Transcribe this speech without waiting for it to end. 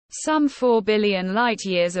Some 4 billion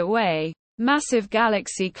light-years away, massive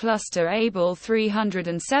galaxy cluster Abell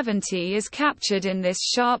 370 is captured in this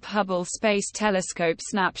sharp Hubble Space Telescope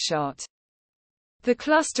snapshot. The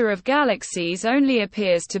cluster of galaxies only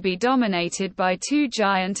appears to be dominated by 2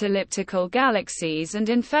 giant elliptical galaxies and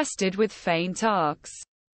infested with faint arcs.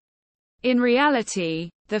 In reality,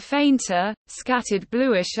 the fainter, scattered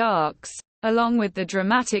bluish arcs, along with the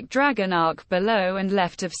dramatic dragon arc below and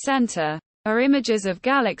left of center, are images of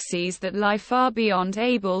galaxies that lie far beyond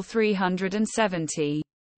Abell 370.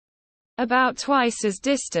 About twice as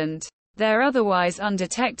distant, their otherwise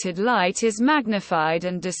undetected light is magnified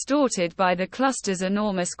and distorted by the cluster's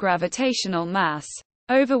enormous gravitational mass,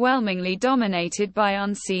 overwhelmingly dominated by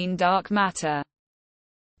unseen dark matter.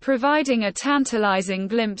 Providing a tantalizing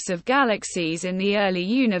glimpse of galaxies in the early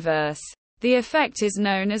universe, the effect is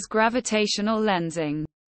known as gravitational lensing.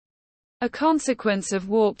 A consequence of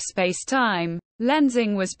warped spacetime,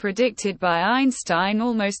 lensing was predicted by Einstein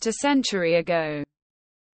almost a century ago.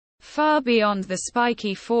 Far beyond the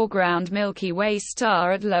spiky foreground Milky Way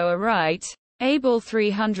star at lower right, Abell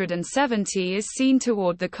 370 is seen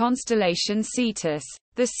toward the constellation Cetus,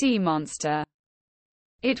 the sea monster.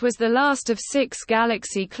 It was the last of 6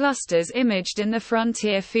 galaxy clusters imaged in the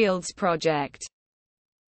Frontier Fields project.